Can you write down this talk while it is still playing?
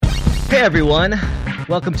Hey everyone,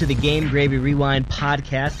 welcome to the Game Gravy Rewind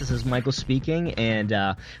podcast. This is Michael speaking,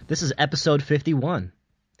 and this is episode 51.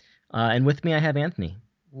 And with me I have Anthony.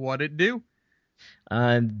 What it do?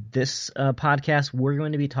 This podcast we're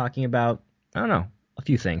going to be talking about, a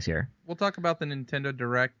few things here. We'll talk about the Nintendo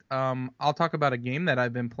Direct. I'll talk about a game that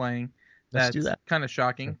I've been playing Let's do that. kind of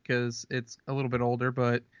shocking because it's a little bit older,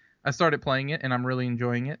 but I started playing it and I'm really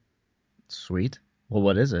enjoying it. Sweet. Well,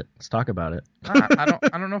 what is it? Let's talk about it. I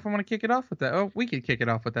don't know if I want to kick it off with that. Oh, we could kick it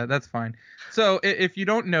off with that. That's fine. So if you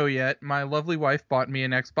don't know yet, my lovely wife bought me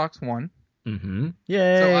an Xbox One. Mm-hmm.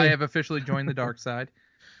 Yay! So I have officially joined the dark side,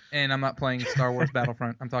 and I'm not playing Star Wars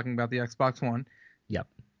Battlefront. I'm talking about the Xbox One. Yep.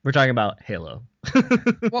 We're talking about Halo.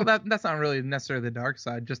 Well, that's not really necessarily the dark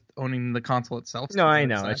side. Just owning the console itself. No, I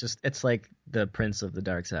know. Side. It's like the Prince of the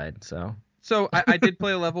Dark Side. So I did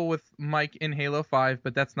play a level with Mike in Halo 5,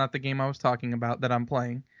 but that's not the game I was talking about that I'm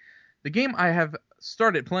playing. The game I have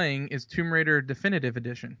started playing is Tomb Raider Definitive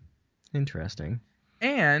Edition. Interesting.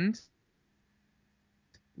 And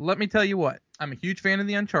let me tell you what, I'm a huge fan of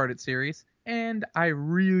the Uncharted series, and I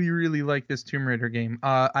really, really like this Tomb Raider game.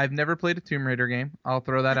 I've never played a Tomb Raider game. I'll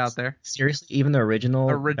throw that out there. Seriously? Even the original?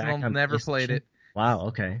 Never played it. Wow,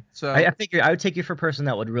 okay. So I think I would take you for a person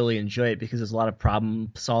that would really enjoy it because there's a lot of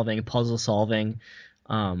problem solving, puzzle solving.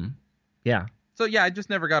 Yeah. So yeah, I just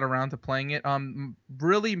never got around to playing it.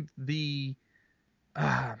 Really on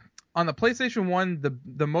the PlayStation 1,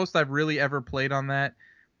 the most I've really ever played on that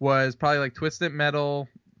was probably like Twisted Metal,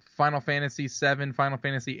 Final Fantasy 7, Final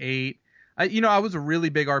Fantasy 8. I was a really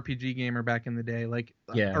big RPG gamer back in the day. Like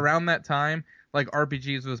around that time, like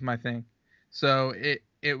RPGs was my thing. So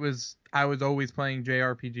I was always playing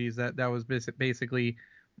JRPGs. That was basically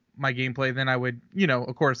my gameplay. Then I would,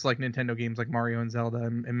 of course, like Nintendo games like Mario and Zelda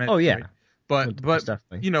and Metroid. Oh yeah. But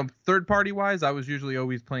third party wise, I was usually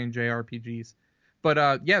always playing JRPGs.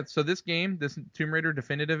 But so this game, this Tomb Raider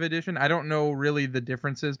Definitive Edition, I don't know really the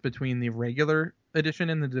differences between the regular edition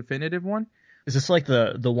and the definitive one. Is this like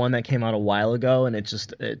the one that came out a while ago and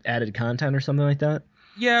it added content or something like that?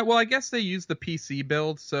 Yeah, well, I guess they used the PC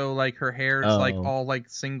build, so like her hair is like all like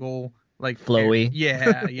single, like flowy.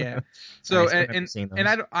 Hair. Yeah. So nice.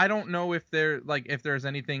 and I don't know if there's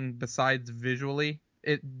anything besides visually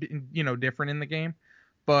different in the game,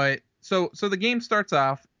 but so the game starts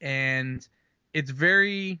off and it's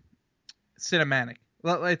very cinematic.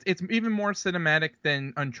 It's even more cinematic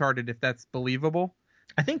than Uncharted, if that's believable.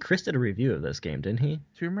 I think Chris did a review of this game, didn't he?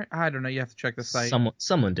 I don't know. You have to check the site.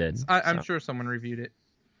 Someone did. I'm sure someone reviewed it.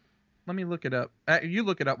 Let me look it up. You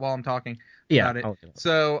look it up while I'm talking about it.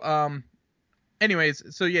 So,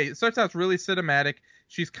 anyways, it starts out really cinematic.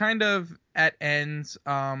 She's kind of at ends.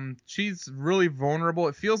 She's really vulnerable.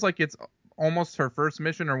 It feels like it's almost her first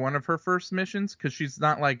mission or one of her first missions because she's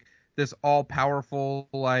not like this all-powerful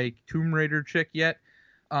like Tomb Raider chick yet.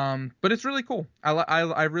 But it's really cool.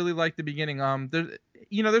 I really like the beginning. There's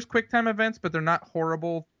QuickTime events, but they're not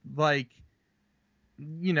horrible like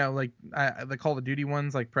the Call of Duty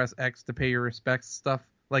ones, like press X to pay your respects, stuff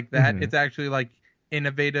like that. Mm-hmm. It's actually like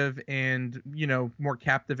innovative and more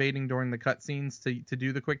captivating during the cutscenes to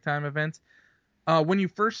do the QuickTime events. When you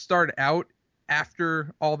first start out,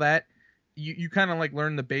 after all that, you kind of like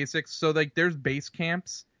learn the basics. So like there's base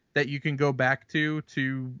camps that you can go back to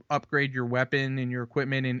upgrade your weapon and your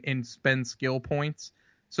equipment and spend skill points.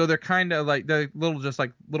 So they're kind of like they're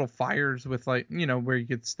little fires with like where you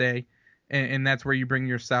could stay, and that's where you bring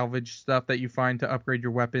your salvage stuff that you find to upgrade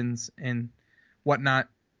your weapons and whatnot.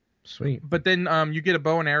 Sweet. But then you get a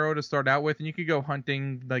bow and arrow to start out with, and you could go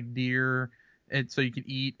hunting like deer, and so you could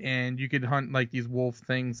eat, and you could hunt like these wolf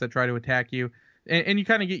things that try to attack you. And you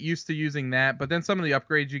kind of get used to using that, but then some of the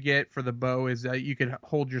upgrades you get for the bow is you could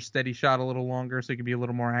hold your steady shot a little longer, so it can be a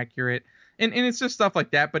little more accurate. And it's just stuff like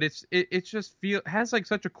that, but it just has like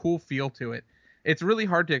such a cool feel to it. It's really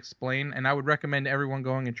hard to explain, and I would recommend everyone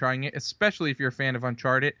going and trying it, especially if you're a fan of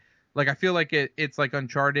Uncharted. Like I feel like it's like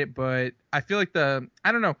Uncharted, but I feel like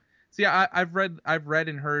I don't know. See, I've read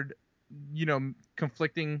and heard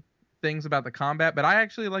conflicting things about the combat, but I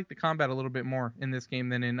actually like the combat a little bit more in this game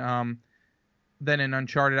than in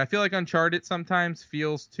Uncharted. I feel like Uncharted sometimes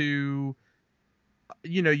feels too,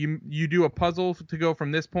 you do a puzzle to go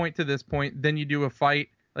from this point to this point, then you do a fight,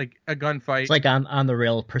 like a gunfight. It's like on the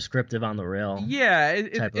rail, prescriptive on the rail. Yeah,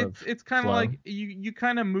 it's kind of like you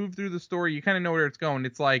kind of move through the story, you kind of know where it's going.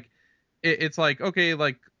 It's like okay,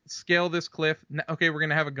 like scale this cliff. Okay, we're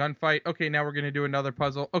gonna have a gunfight. Okay, now we're gonna do another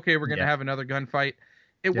puzzle. Okay, we're gonna have another gunfight.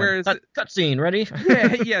 Whereas cutscene, ready?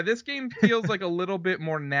 yeah. This game feels like a little bit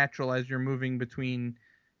more natural as you're moving between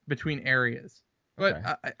areas. But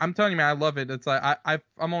okay. I'm telling you, man, I love it. It's like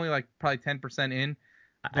I'm only like probably 10% in.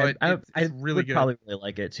 but it's really would good. probably really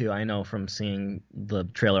like it too. I know from seeing the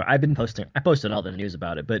trailer. I posted all the news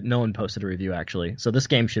about it, but no one posted a review actually. So this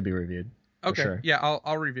game should be reviewed. Okay, sure. yeah,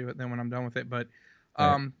 I'll review it then when I'm done with it. But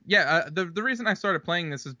Right. the reason I started playing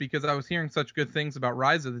this is because I was hearing such good things about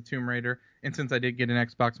Rise of the Tomb Raider, and since I did get an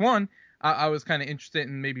Xbox One, I was kind of interested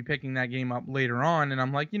in maybe picking that game up later on. And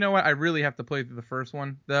I'm like, you know what, I really have to play through the first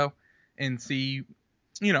one though, and see,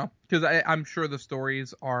 because I'm sure the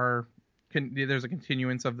stories are. There's a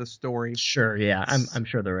continuance of the story. Sure, yeah, I'm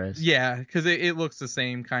sure there is. Yeah, because it looks the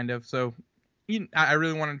same kind of. So, I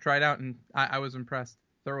really wanted to try it out, and I was impressed,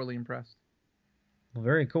 thoroughly impressed. Well,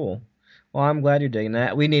 very cool. Well, I'm glad you're digging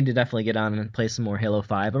that. We need to definitely get on and play some more Halo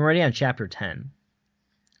 5. I'm already on Chapter 10.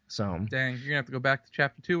 So. Dang, you're gonna have to go back to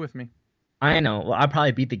Chapter 2 with me. I know. Well, I'll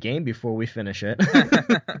probably beat the game before we finish it.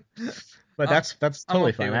 But that's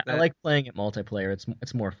totally okay fine. I like playing it multiplayer.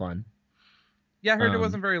 It's more fun. Yeah, I heard it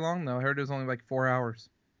wasn't very long though. I heard it was only like 4 hours.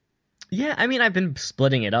 Yeah, I mean I've been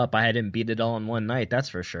splitting it up. I didn't beat it all in one night, that's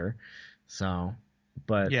for sure. So,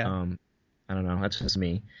 but yeah. I don't know. That's just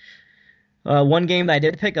me. One game that I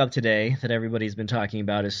did pick up today that everybody's been talking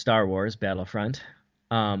about is Star Wars Battlefront.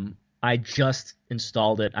 I just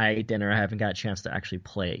installed it. I ate dinner. I haven't got a chance to actually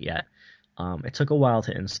play it yet. It took a while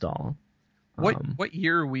to install. What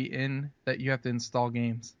year are we in that you have to install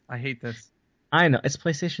games? I hate this. I know, it's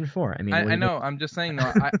PlayStation 4. I mean, I know. I'm just saying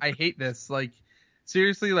though. I hate this. Like,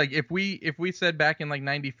 seriously, like if we said back in like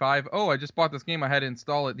 '95, oh, I just bought this game, I had to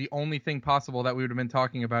install it. The only thing possible that we would have been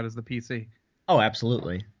talking about is the PC. Oh,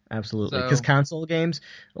 absolutely. Because console games,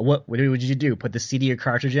 what would you do? Put the CD or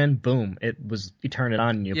cartridge in, boom, you turn it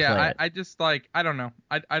on and you play it. I just like, I don't know.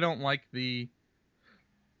 I don't like the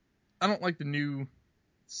new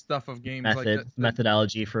stuff of games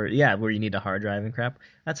methodology for where you need a hard drive and crap.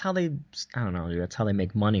 That's how I don't know, dude. That's how they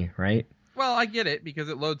make money, right? Well, I get it because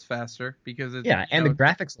it loads faster because it's and the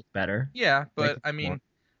graphics look better. Yeah, but I mean,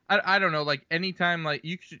 I don't know. Like anytime, like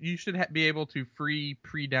you should be able to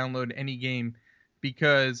pre-download any game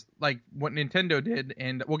because like what Nintendo did,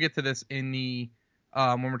 and we'll get to this in the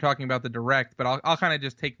when we're talking about the Direct, but I'll kind of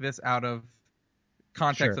just take this out of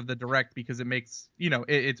context of the Direct because it makes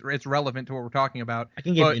it's relevant to what we're talking about. I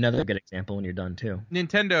can give you another good example when you're done too.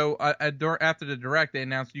 Nintendo after the Direct, they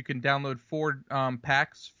announced you can download 4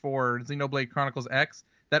 packs for Xenoblade Chronicles X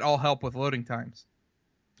that all help with loading times.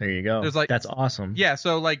 There you go. That's awesome. Yeah,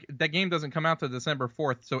 so like that game doesn't come out till December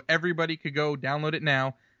 4th, so everybody could go download it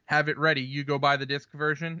now, have it ready. You go buy the disc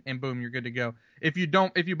version, and boom, you're good to go. If you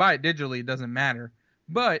buy it digitally, it doesn't matter.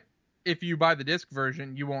 But if you buy the disc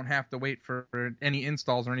version, you won't have to wait for any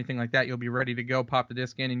installs or anything like that. You'll be ready to go, pop the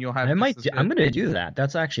disc in, and you'll have. I'm going to do that.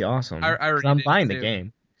 That's actually awesome. I'm buying the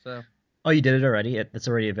game. So. Oh, you did it already? It's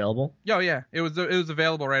already available? Oh yeah, it was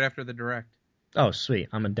available right after the Direct. Oh sweet,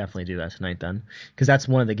 I'm gonna definitely do that tonight then, because that's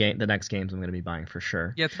one of the next games I'm gonna be buying for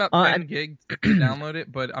sure. Yeah, it's about 10 gigs to download it,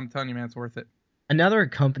 but I'm telling you, man, it's worth it. Another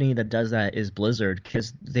company that does that is Blizzard,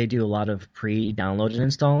 because they do a lot of pre-downloaded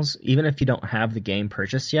installs. Even if you don't have the game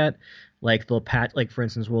purchased yet, like they'll patch, like for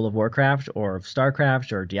instance, World of Warcraft or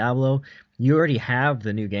StarCraft or Diablo, you already have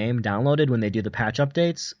the new game downloaded when they do the patch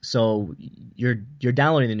updates. So you're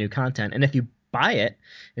downloading the new content, and if you buy it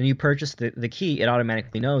and you purchase the key, it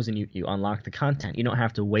automatically knows and you unlock the content. You don't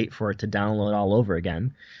have to wait for it to download all over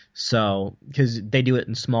again. So because they do it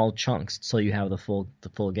in small chunks, so you have the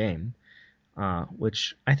full game.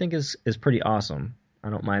 Which I think is pretty awesome. I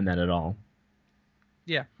don't mind that at all.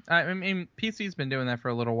 Yeah, I mean PC's been doing that for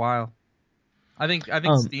a little while. I think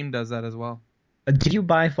Steam does that as well. Did you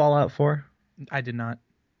buy Fallout 4? I did not.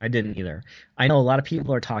 I didn't either. I know a lot of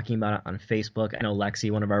people are talking about it on Facebook. I know Lexi,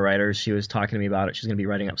 one of our writers, she was talking to me about it. She's going to be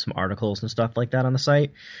writing up some articles and stuff like that on the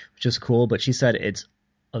site, which is cool. But she said it's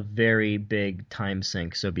a very big time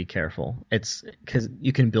sink, so be careful. It's because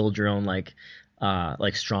you can build your own like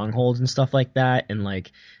strongholds and stuff like that, and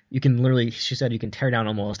like you can literally, she said, you can tear down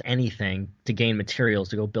almost anything to gain materials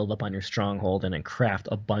to go build up on your stronghold and then craft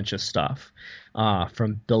a bunch of stuff,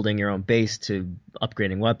 from building your own base to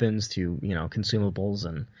upgrading weapons to consumables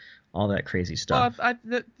and all that crazy stuff. Well,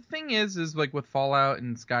 the thing is like with Fallout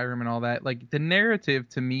and Skyrim and all that, like the narrative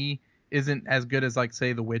to me isn't as good as like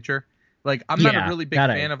say The Witcher. Like I'm not a really big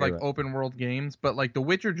fan of like open world games, but like The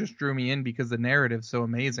Witcher just drew me in because the narrative's so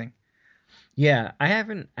amazing. Yeah, I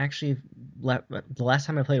haven't actually. The last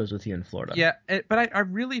time I played was with you in Florida. Yeah, but I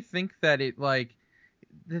really think that it like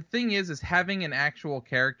the thing is having an actual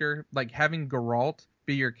character, like having Geralt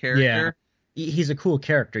be your character. Yeah, he's a cool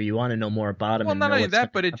character. You want to know more about him. Well, not only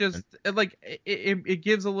that, but it just like it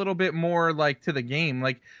gives a little bit more like to the game.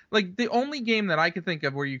 Like the only game that I could think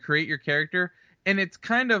of where you create your character and it's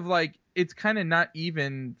kind of like it's kind of not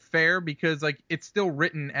even fair because like it's still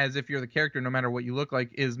written as if you're the character no matter what you look like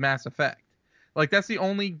is Mass Effect. Like that's the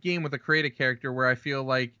only game with a create a character where I feel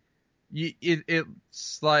like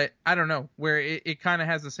it's like I don't know where it kind of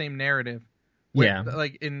has the same narrative. Yeah.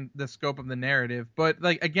 Like in the scope of the narrative, but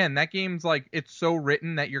like again, that game's like it's so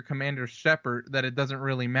written that you're Commander Shepard that it doesn't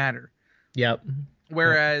really matter. Yep.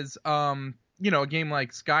 Whereas, you know, a game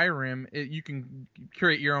like Skyrim, you can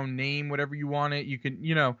create your own name, whatever you want it. You can,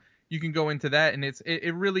 you know, you can go into that, and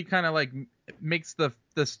it really kind of like makes the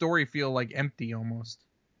story feel like empty almost.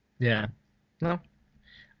 Yeah. No,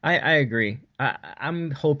 I agree.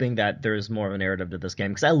 I'm hoping that there's more of a narrative to this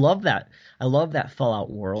game because I love that. I love that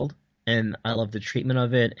Fallout world, and I love the treatment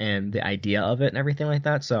of it and the idea of it and everything like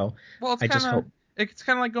that. So Well, I just hope. it's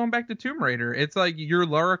kind of like going back to Tomb Raider. It's like you're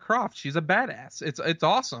Lara Croft. She's a badass. It's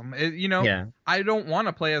awesome. You know, Yeah. I don't want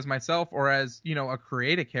to play as myself or as, you know, a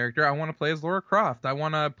creative character. I want to play as Lara Croft. I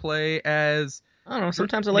want to play as I don't know.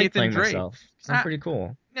 Sometimes I like Nathan playing Drake. myself. I'm pretty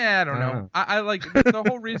cool. Yeah, I don't I know. don't know. I like the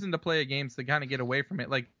whole reason to play a game is to kind of get away from it.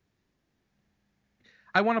 Like,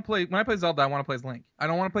 I want to play when I play Zelda. I want to play as Link. I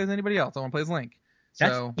don't want to play as anybody else. I want to play as Link.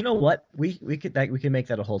 That's So you know what we could make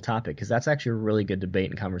that a whole topic because that's actually a really good debate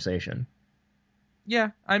and conversation.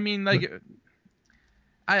 yeah, I mean, like,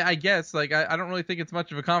 I guess like I don't really think it's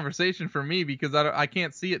much of a conversation for me because I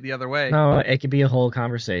can't see it the other way. No, it could be a whole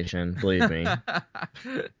conversation. Believe me.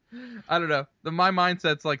 I don't know. My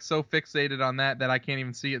mindset's like so fixated on that I can't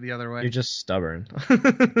even see it the other way. You're just stubborn.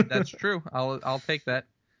 That's true. I'll take that.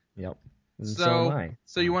 Yep. And so am I.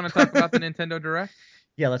 So you want to talk about the Nintendo Direct?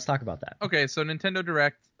 Yeah, let's talk about that. Okay, so Nintendo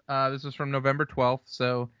Direct. This is from November 12th,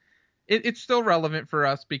 so it's still relevant for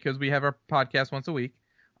us because we have our podcast once a week.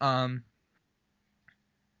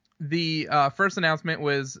 The first announcement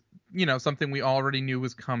was, you know, something we already knew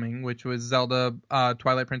was coming, which was Zelda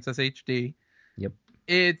Twilight Princess HD. Yep.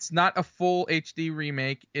 It's not a full HD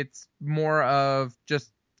remake. It's more of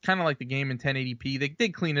just kind of like the game in 1080p. They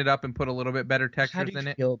did clean it up and put a little bit better How textures do in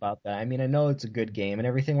you it. feel about that? I mean, I know it's a good game and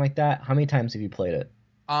everything like that. How many times have you played it?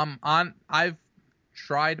 I've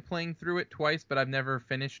tried playing through it twice, but I've never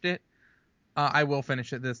finished it. I will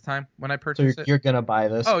finish it this time when I So purchase it. you're gonna buy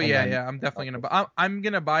this? Oh and yeah, then- yeah. I'm definitely gonna buy. I'm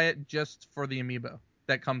gonna buy it just for the amiibo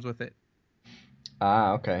that comes with it,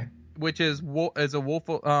 Ah, okay. which is a Wolf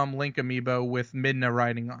Link amiibo with Midna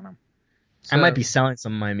riding on him. I might be selling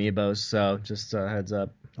some of my amiibos, so just a heads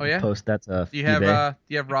up. Oh yeah. Post that to Do you have eBay. do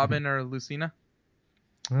you have Robin or Lucina?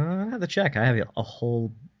 I have to check. I have a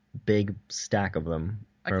whole big stack of them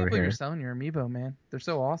I can't over believe here. you're selling your amiibo, man. They're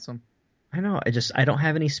so awesome. I know. I don't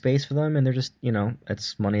have any space for them, and they're just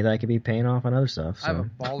it's money that I could be paying off on other stuff. So. I have a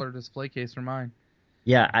baller display case for mine.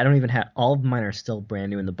 Yeah, I don't even have. All of mine are still brand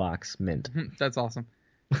new in the box, mint. That's awesome.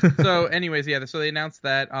 So, anyways, yeah. So they announced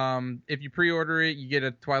that if you pre-order it, you get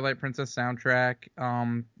a Twilight Princess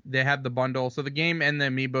soundtrack. They have the bundle, so the game and the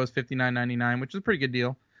amiibo is $59.99, which is a pretty good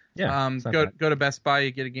deal. Yeah. it's not Go bad. to Best Buy,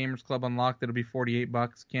 you get a Gamers Club Unlocked. It'll be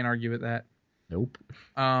 $48. Can't argue with that. Nope.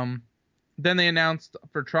 Then they announced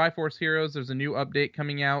for Triforce Heroes, there's a new update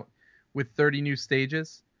coming out with 30 new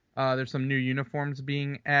stages. There's some new uniforms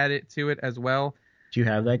being added to it as well. Do you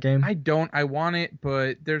have that game? I don't. I want it,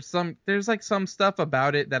 but there's like some stuff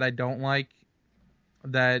about it that I don't like.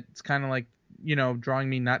 That's kind of like, drawing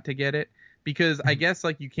me not to get it, because I guess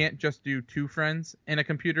like you can't just do 2 friends in a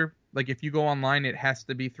computer. Like if you go online, it has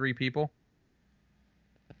to be 3 people.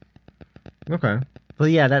 Okay. Well,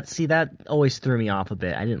 yeah. That always threw me off a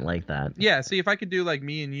bit. I didn't like that. Yeah. See, if I could do like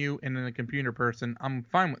me and you and then a computer person, I'm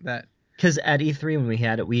fine with that. Because at E3 when we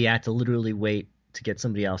had it, we had to literally wait to get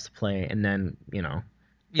somebody else to play, and then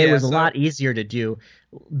it was a lot easier to do.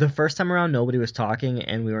 The first time around, nobody was talking,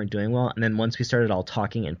 and we weren't doing well. And then once we started all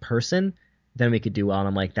talking in person, then we could do well. And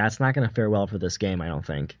I'm like, that's not going to fare well for this game, I don't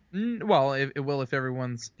think. Well, it will if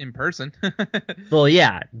everyone's in person. Well,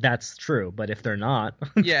 yeah, that's true. But if they're not,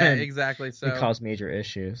 Yeah, then exactly. So it cause major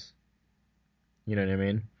issues. You know what I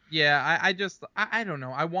mean? yeah, I don't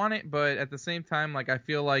know. I want it, but at the same time, like I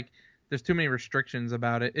feel like there's too many restrictions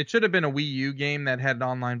about it. It should have been a Wii U game that had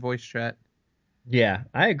online voice chat. Yeah,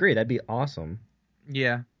 I agree. That'd be awesome.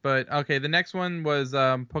 Yeah, but okay. The next one was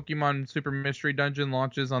Pokemon Super Mystery Dungeon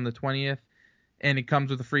launches on the 20th, and it comes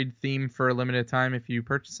with a free theme for a limited time if you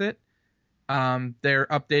purchase it. They're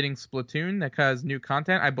updating Splatoon that has new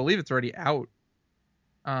content. I believe it's already out.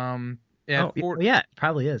 Yeah, it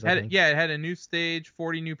probably is. I think. Yeah, it had a new stage,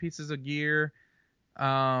 40 new pieces of gear.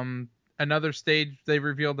 Another stage they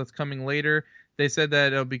revealed that's coming later. They said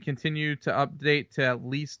that it'll be continued to update to at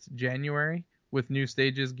least January with new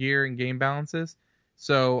stages, gear, and game balances.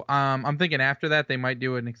 So I'm thinking after that they might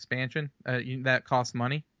do an expansion that costs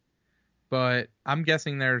money. but I'm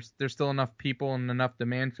guessing there's still enough people and enough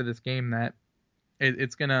demand for this game that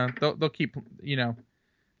it's gonna they'll keep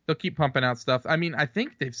they'll keep pumping out stuff. I mean, I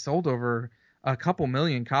think they've sold over a couple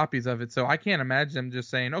million copies of it, so I can't imagine them just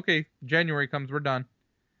saying, okay, January comes, we're done.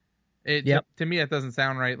 To me, that doesn't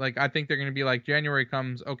sound right. Like, I think they're going to be like, January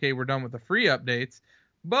comes, okay, we're done with the free updates,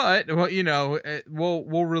 but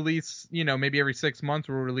we'll release, maybe every 6 months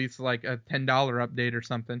we'll release like a $10 update or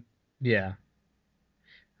something. Yeah.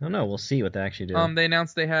 I don't know. We'll see what they actually do. They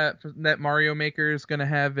announced that Mario Maker is going to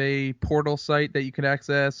have a portal site that you could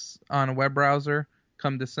access on a web browser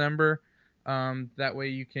come December. That way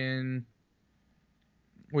you can,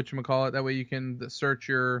 that way you can search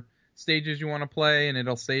your stages you want to play, and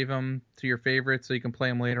it'll save them to your favorites so you can play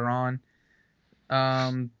them later on.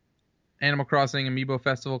 Animal Crossing Amiibo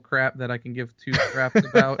Festival crap that I can give two craps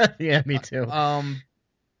about. Yeah, me too.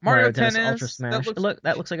 Mario Tennis Ultra Smash.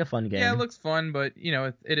 That looks like a fun game. Yeah, it looks fun, but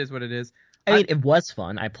it is what it is. I mean, it was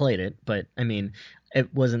fun. I played it, but I mean,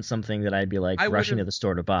 it wasn't something that I'd be like rushing to the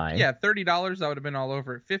store to buy. Yeah, $30, I would have been all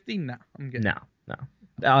over it. $50, no, I'm good. No.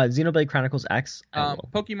 Xenoblade Chronicles X.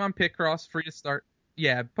 Pokemon Picross, free to start.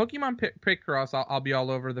 Yeah, Pokemon Picross, I'll be all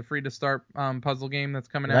over. The free to start puzzle game that's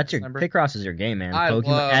coming out. Picross is your game, man.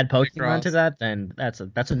 Add Pokemon Picross to that, then that's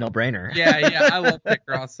a no-brainer. Yeah, I love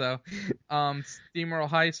Picross. So, SteamWorld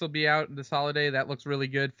Heist will be out this holiday. That looks really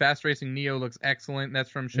good. Fast Racing Neo looks excellent. That's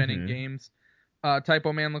from Shenin Games.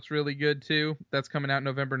 Typo Man looks really good too. That's coming out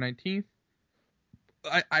November 19th.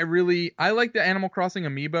 I like the Animal Crossing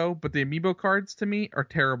amiibo, but the amiibo cards to me are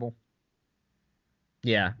terrible.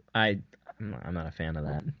 Yeah, I'm not a fan of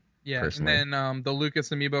that. Yeah, personally. And then the Lucas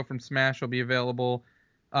amiibo from Smash will be available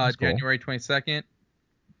January 22nd.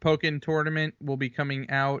 Pokken Tournament will be coming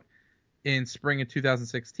out in spring of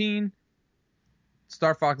 2016.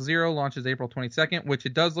 Star Fox Zero launches April 22nd, which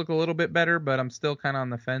it does look a little bit better, but I'm still kind of on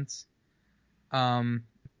the fence.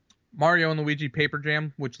 Mario and Luigi Paper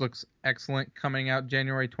Jam, which looks excellent, coming out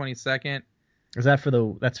January 22nd. Is that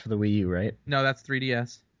that's for the Wii U, right? No, that's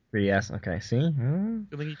 3DS. 3DS, okay. See?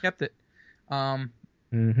 Good thing you kept it. Well,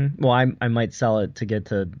 I might sell it to get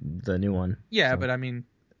to the new one. Yeah, so. but I mean,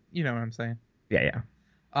 you know what I'm saying. Yeah.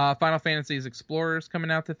 Final Fantasy's Explorers coming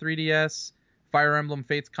out to 3DS. Fire Emblem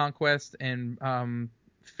Fates Conquest and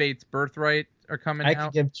Fates Birthright are coming out. I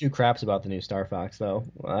could give two craps about the new Star Fox, though.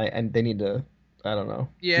 And they need to, I don't know.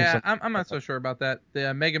 Yeah, I'm not so sure about that.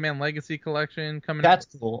 The Mega Man Legacy Collection coming out.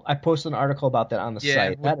 That's cool. I posted an article about that on the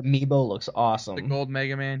site. That amiibo looks awesome. The gold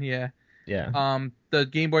Mega Man, yeah. Yeah. The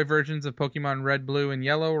Game Boy versions of Pokemon Red, Blue, and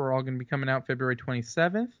Yellow are all going to be coming out February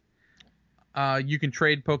 27th. You can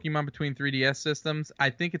trade Pokemon between 3DS systems. I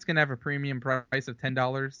think it's going to have a premium price of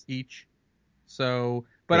 $10 each. So,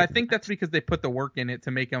 but I think that's because they put the work in it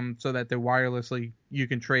to make them so that they're wirelessly you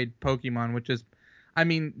can trade Pokemon, which is, I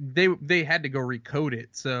mean, they had to go recode it,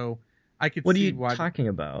 so I could see why. What are you talking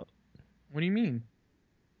about? What do you mean?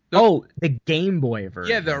 The Game Boy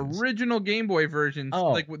version. Yeah, the original Game Boy versions.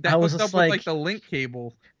 Oh, like that hooked up with like the link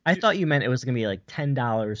cable. I thought you meant it was gonna be like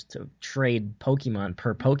 $10 to trade Pokemon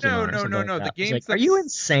per Pokemon. No. Like the games. Are you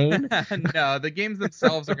insane? No, the games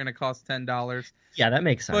themselves are gonna cost $10. Yeah, that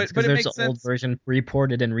makes sense because there's the old version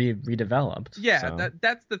reported and redeveloped. Yeah, so.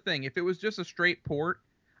 that's the thing. If it was just a straight port,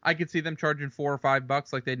 I could see them charging $4 or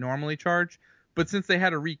 $5 like they normally charge. But since they had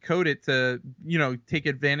to recode it to, take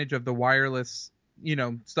advantage of the wireless,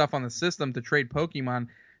 stuff on the system to trade Pokemon,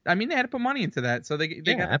 I mean, they had to put money into that, so they got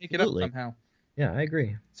to make it up somehow. Yeah, I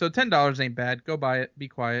agree. So $10 ain't bad. Go buy it. Be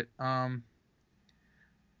quiet. Hyrule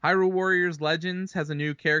Warriors Legends has a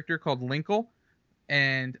new character called Linkle,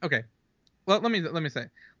 and okay, well, let me say,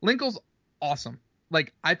 Linkle's awesome.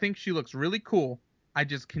 Like, I think she looks really cool. I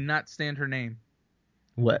just cannot stand her name.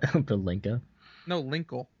 What? The Linka? No,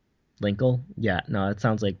 Linkle. Linkle? Yeah, no, it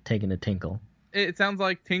sounds like taking a tinkle. It sounds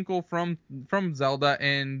like Tinkle from Zelda,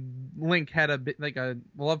 and Link had a bit like a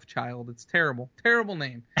love child. It's terrible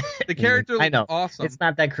name. The character looks awesome. It's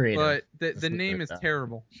not that creative, but the name is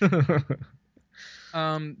terrible. Then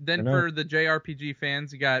for the JRPG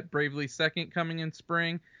fans, you got Bravely Second coming in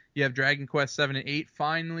spring. You have Dragon Quest 7 and 8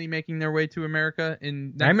 finally making their way to America.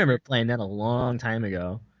 I remember playing that a long time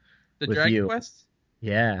ago. The Dragon Quest?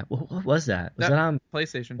 Yeah. What was that? Was that on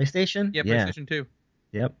PlayStation? PlayStation? Yeah, PlayStation 2.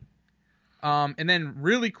 Yep. And then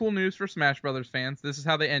really cool news for Smash Brothers fans. This is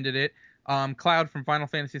how they ended it. Cloud from Final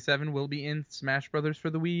Fantasy VII will be in Smash Brothers for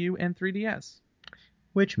the Wii U and 3DS.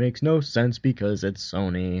 Which makes no sense because it's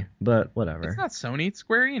Sony, but whatever. It's not Sony, it's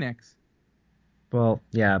Square Enix. Well,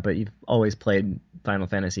 yeah, but you've always played Final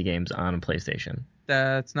Fantasy games on a PlayStation.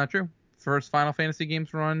 That's not true. First Final Fantasy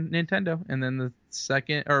games were on Nintendo, and then the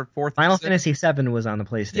second or fourth. Final Fantasy VII was on the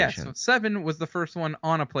PlayStation. Yeah, so 7 was the first one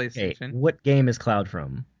on a Okay, PlayStation. what game is Cloud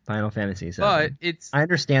from? Final Fantasy VII. But I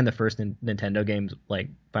understand the first Nintendo games, like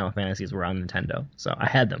Final Fantasies, were on Nintendo, so I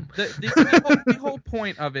had them. The whole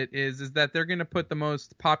point of it is that they're going to put the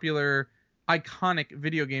most popular, iconic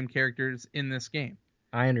video game characters in this game.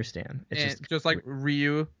 I understand. It's just like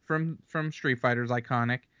Ryu from Street Fighter is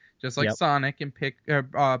iconic, just like Yep. Sonic and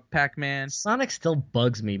Pac-Man. Sonic still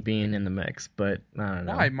bugs me being in the mix, but I don't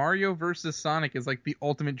know. Why? Mario versus Sonic is like the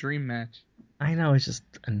ultimate dream match. I know, it's just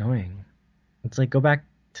annoying. It's like, go back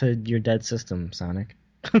to your dead system, Sonic.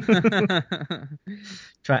 Quit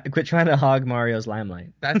trying to hog Mario's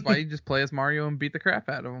limelight. That's why you just play as Mario and beat the crap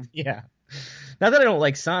out of him. Yeah. Not that I don't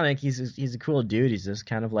like Sonic. He's a cool dude. He's just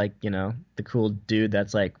kind of like, the cool dude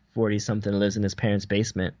that's like 40-something, lives in his parents'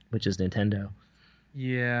 basement, which is Nintendo.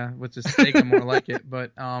 Yeah, which is taking more like it,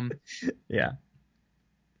 but Yeah.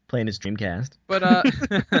 Playing his Dreamcast. But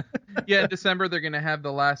yeah, in December they're gonna have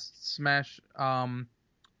the last Smash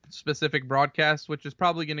specific broadcast, which is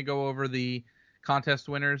probably gonna go over the contest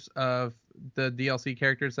winners of the DLC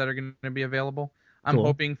characters that are gonna be available. I'm Cool.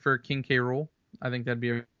 hoping for King K. Rool. I think that'd be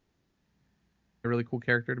a really cool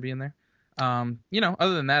character to be in there.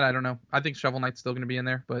 Other than that, I don't know. I think Shovel Knight's still gonna be in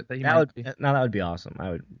there, but he might be. That would be awesome. I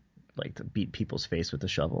would like to beat people's face with a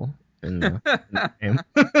shovel in the game.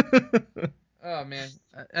 Oh man,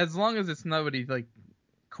 as long as it's nobody like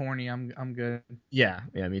corny, I'm good. Yeah,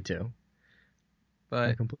 me too. I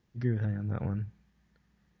But completely agree with you on that one.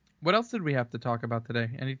 what else did we have to talk about today?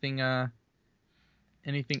 Anything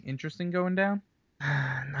interesting going down?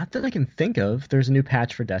 Not that I can think of. There's a new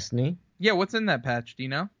patch for Destiny. Yeah, what's in that patch? Do you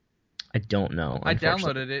know? I don't know. I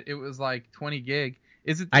unfortunately. downloaded it. It was like 20 gig.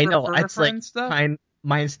 Is it I know. for It's like friend stuff?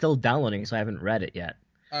 mine's still downloading, so I haven't read it yet.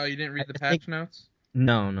 Oh, you didn't read the I think- patch notes?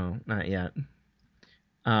 No, not yet.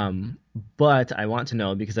 But I want to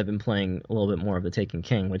know because I've been playing a little bit more of the Taken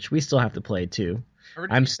King, which we still have to play too. I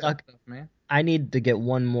already I'm beat that stuck- stuff, man. I need to get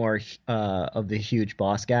one more of the huge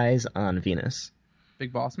boss guys on Venus.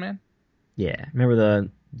 Big Boss Man? Yeah, remember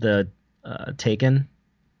the Taken,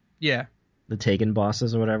 Yeah. the Taken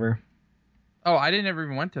bosses or whatever. Oh, I didn't ever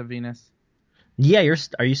even went to Venus. Yeah,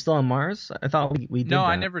 are you still on Mars? I thought we did No, that.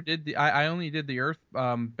 I never did I only did the Earth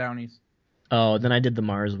bounties. Oh, then I did the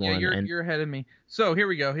Mars one. Yeah, and you're ahead of me. So here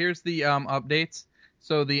we go. Here's the updates.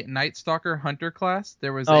 So the Night Stalker Hunter class,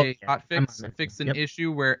 there was a yeah, hot I'm fix, on it. fixed an Yep.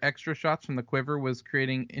 issue where extra shots from the quiver was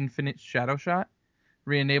creating infinite shadow shot.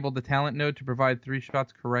 Re-enabled the talent node to provide 3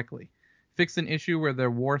 shots correctly. Fixed an issue where the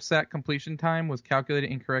war sat completion time was calculated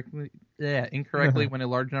incorrectly when a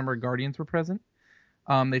large number of guardians were present.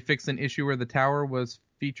 They fixed an issue where the tower was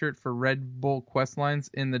featured for Red Bull quest lines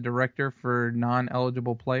in the director for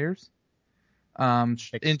non-eligible players.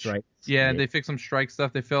 Strikes. Yeah, they fixed some strike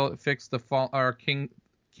stuff. They fixed the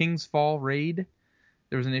King's Fall raid.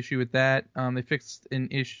 There was an issue with that. They fixed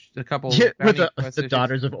a couple. Yeah, where bounty quest the issues.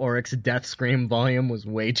 Daughters of Oryx death scream volume was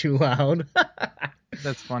way too loud.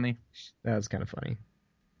 That's funny. That was kind of funny,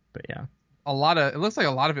 but yeah. It looks like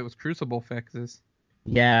a lot of it was Crucible fixes.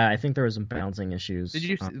 Yeah, I think there was some bouncing issues.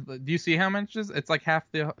 Do you see how much it's like half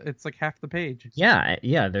the page?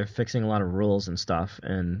 Yeah, they're fixing a lot of rules and stuff,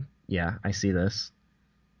 and yeah, I see this.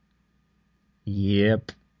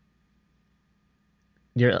 Yep.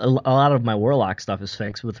 A lot of my Warlock stuff is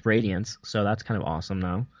fixed with Radiance, so that's kind of awesome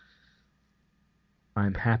now.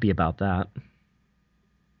 I'm happy about that.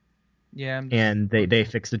 Yeah. And they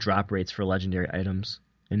fixed the drop rates for legendary items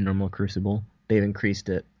in normal Crucible. They've increased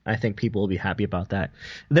it. I think people will be happy about that.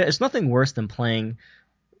 There's nothing worse than playing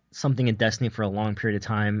something in Destiny for a long period of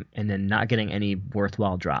time and then not getting any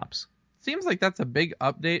worthwhile drops. Seems like that's a big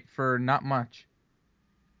update for not much.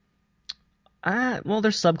 Well,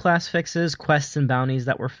 there's subclass fixes, quests and bounties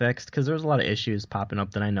that were fixed, because there was a lot of issues popping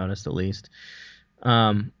up that I noticed at least.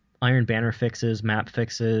 Iron Banner fixes, map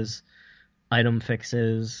fixes, item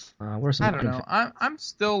fixes. What are some? I don't know. I'm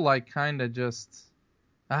still like kind of just.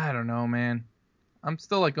 I don't know, man. I'm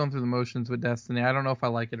still like going through the motions with Destiny. I don't know if I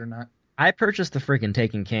like it or not. I purchased the freaking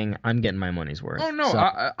Taken King. I'm getting my money's worth. Oh no,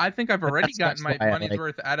 So, I think I've already gotten my why I money's like-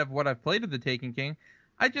 worth out of what I've played of the Taken King.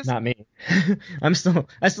 I just not me. I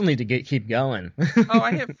still need to keep going.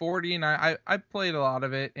 I hit 40 and I played a lot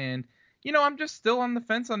of it, and I'm just still on the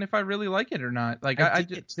fence on if I really like it or not. Like I did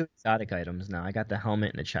get 2 exotic items now. I got the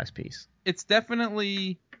helmet and the chest piece. it's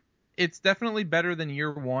definitely better than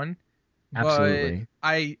year 1. Absolutely. But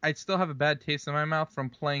I still have a bad taste in my mouth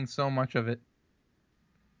from playing so much of it.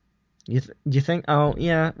 You think? Oh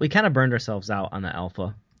yeah, we kind of burned ourselves out on the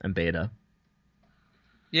alpha and beta.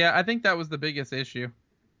 Yeah, I think that was the biggest issue.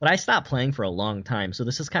 But I stopped playing for a long time, so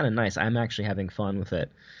this is kind of nice. I'm actually having fun with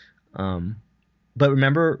it. But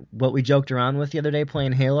remember what we joked around with the other day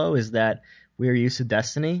playing Halo is that we were used to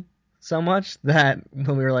Destiny so much that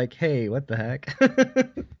when we were like, hey, what the heck?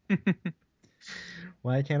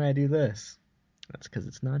 Why can't I do this? That's because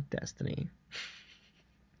it's not Destiny.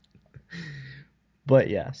 But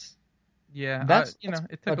yes, Yeah, that's you know,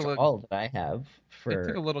 it took much a little, all that I have it took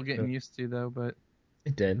for. a little getting used to though, but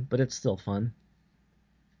It did, but it's still fun.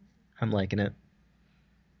 I'm liking it.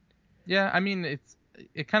 yeah, I mean,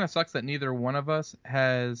 it kind of sucks that neither one of us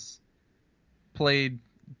has played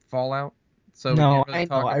Fallout, so we No, can't really I know.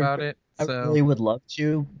 talk about it. I So, really would love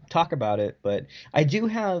to talk about it, but I do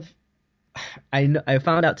have. I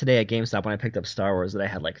found out today at GameStop when I picked up Star Wars that I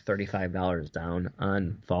had like $35 down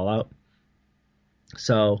on Fallout.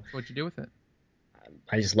 So what'd you do with it?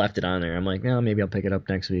 I just left it on there. I'm like, no, maybe I'll pick it up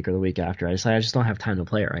next week or the week after. I just don't have time to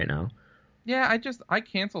play it right now. Yeah, I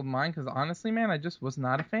canceled mine because honestly, man, I just was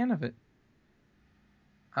not a fan of it.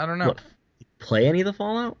 I don't know. What? Play any of the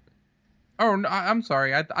Fallout? Oh, no, I'm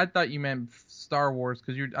sorry. I thought you meant Star Wars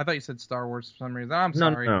because I thought you said Star Wars for some reason. I'm No,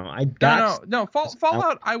 no, sorry. no. I No, got. no, no.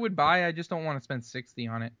 Fallout I would buy. I just don't want to spend 60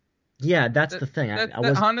 on it. Yeah, that's That, the thing. I that wasn't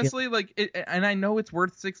feeling. honestly, like, and I know it's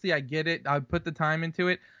worth 60. I get it. I put the time into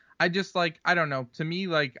it. I just like, I don't know. To me,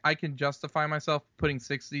 like, I can justify myself putting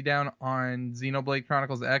 60 down on Xenoblade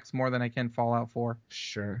Chronicles X more than I can Fallout 4.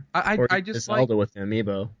 Sure. I Or I just like. Zelda with the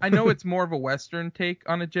amiibo. I know it's more of a Western take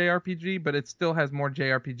on a JRPG, but it still has more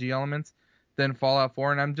JRPG elements than Fallout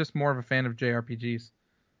 4, and I'm just more of a fan of JRPGs.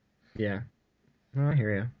 Yeah. Oh, I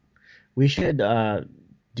hear you. We should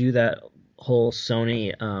do that whole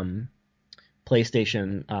Sony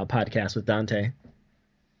PlayStation podcast with Dante.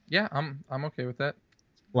 Yeah, I'm okay with that.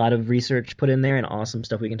 A lot of research put in there and awesome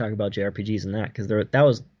stuff we can talk about JRPGs and that because that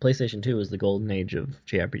was PlayStation 2 was the golden age of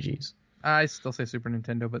JRPGs. I still say Super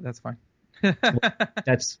Nintendo, but that's fine.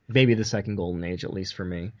 That's maybe the second golden age, at least for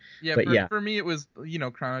me. Yeah, but for me it was,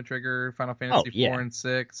 Chrono Trigger, Final Oh, Fantasy yeah. 4 and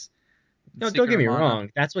 6. No, Secret don't get of me Mana. wrong.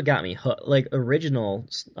 That's what got me hooked. Like original,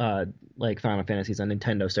 like Final Fantasies on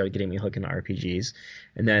Nintendo started getting me hooked into RPGs,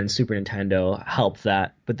 and then Super Nintendo helped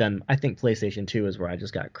that. But then I think PlayStation 2 is where I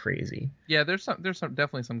just got crazy, Yeah, there's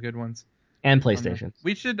definitely some good ones. and on there. PlayStation.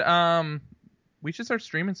 We should start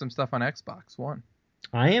streaming some stuff on Xbox One.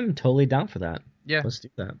 I am totally down for that. Yeah. Let's do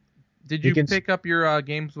that. Did We you can- pick up your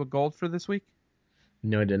games with gold for this week?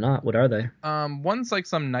 No, I did not. What are they? One's like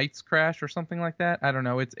some Knights Crash or something like that. I don't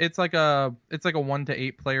know. It's like a 1 to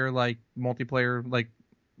 8 player like multiplayer, like,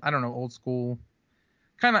 I don't know, old school.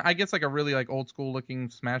 Kind of, I guess, like a really like old school looking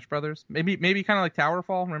Smash Brothers. Maybe kind of like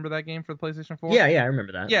Towerfall. Remember that game for the PlayStation 4? Yeah, I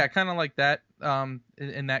remember that. Yeah, kind of like that.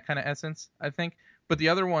 In that kind of essence, I think. But the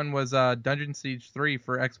other one was Dungeon Siege 3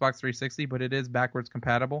 for Xbox 360, but it is backwards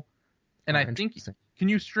compatible. And Oh, I think, interesting. can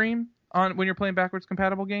you stream on when you're playing backwards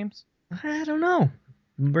compatible games? I don't know.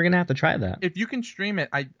 We're gonna have to try that. If you can stream it,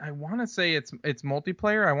 I want to say it's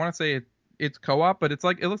multiplayer. I want to say it's co-op, but it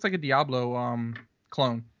looks like a Diablo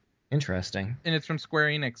clone, Interesting. and it's from Square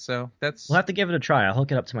Enix. So that's We'll have to give it a try. I'll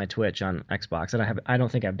hook it up to my Twitch on Xbox. I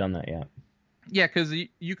don't think I've done that yet. yeah, because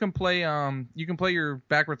you can play your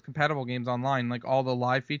backwards compatible games online. Like all the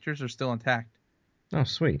live features are still intact. Oh,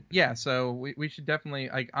 sweet. Yeah, so we should definitely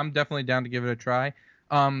I'm definitely down to give it a try.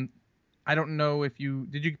 I don't know if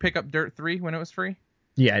did you pick up Dirt 3 when it was free?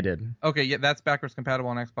 Yeah, I did. Okay, yeah, that's backwards compatible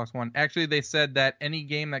on Xbox One. Actually, they said that any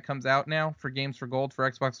game that comes out now for Games for Gold for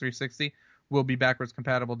Xbox 360 will be backwards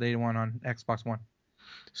compatible day one on Xbox One.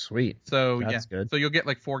 Sweet. So That's good. So you'll get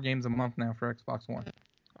like 4 games a month now for Xbox One.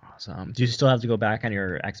 Awesome. Do you still have to go back on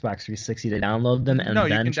your Xbox 360 to download them and No, you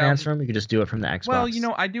then can transfer them? You can just do it from the Xbox.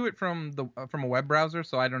 Well, I do it from a web browser,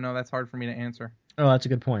 so I don't know. That's hard for me to answer. Oh, that's a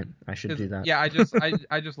good point. I should do that. Yeah,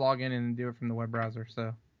 I just log in and do it from the web browser.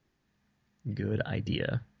 So. Good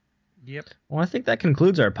idea. Yep. Well, I think that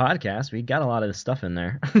concludes our podcast. We got a lot of stuff in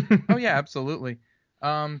there. Oh yeah, absolutely.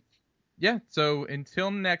 Yeah. So until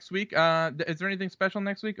next week, is there anything special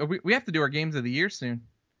next week? Oh, we have to do our games of the year soon.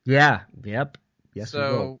 Yeah. Yep. Yes, we will.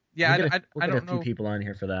 So yeah, We'll I get don't a few know. people on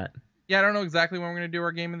here for that. Yeah, I don't know exactly when we're gonna do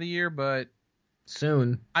our game of the year, but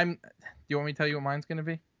Soon. Do you want me to tell you what mine's gonna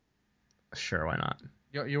be? Sure, why not?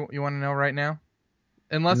 You want to know right now?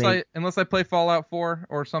 Unless I play Fallout 4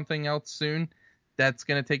 or something else soon, that's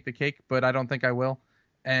gonna take the cake. But I don't think I will.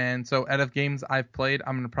 And so out of games I've played,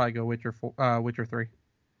 I'm gonna probably go Witcher 3.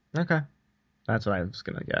 Okay. That's what I was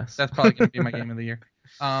going to guess. That's probably gonna be my game of the year.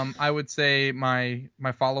 I would say my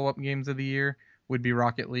follow-up games of the year would be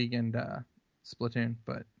Rocket League and Splatoon,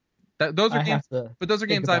 but those are games. But those are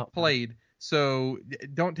games I've played, so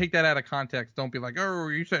don't take that out of context. Don't be like, oh,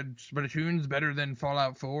 you said Splatoon's better than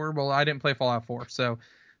Fallout 4. Well, I didn't play Fallout 4, so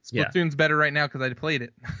Yeah. Splatoon's better right now because I played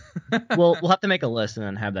it. We'll have to make a list and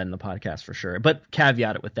then have that in the podcast for sure. But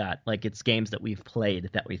caveat it with that, like it's games that we've played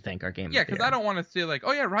that we think are game of the year. Yeah, because I don't want to say like,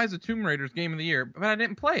 oh yeah, Rise of Tomb Raider's game of the year, but I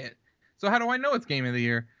didn't play it. So how do I know it's game of the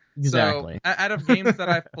year? Exactly. So out of games that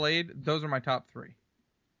I've played, those are my top 3.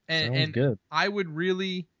 And good. I would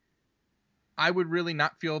really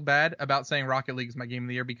not feel bad about saying Rocket League is my game of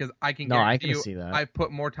the year because I can guarantee you see that. I've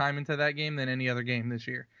put more time into that game than any other game this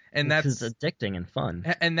year. And Because that's it's addicting and fun.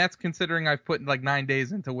 And that's considering I've put like 9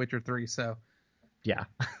 days into Witcher 3, so Yeah.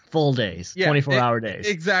 Full days. Yeah, 24-hour days.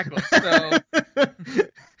 Exactly. So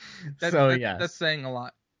yes. That's saying a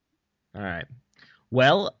lot. All right.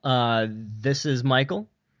 Well, this is Michael.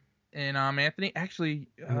 And I'm Anthony. Actually,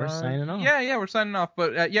 we're signing off. Yeah, we're signing off.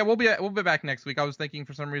 But we'll be back next week. I was thinking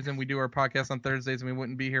for some reason we do our podcast on Thursdays and we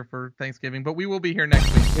wouldn't be here for Thanksgiving, but we will be here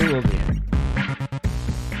next week. We will be here.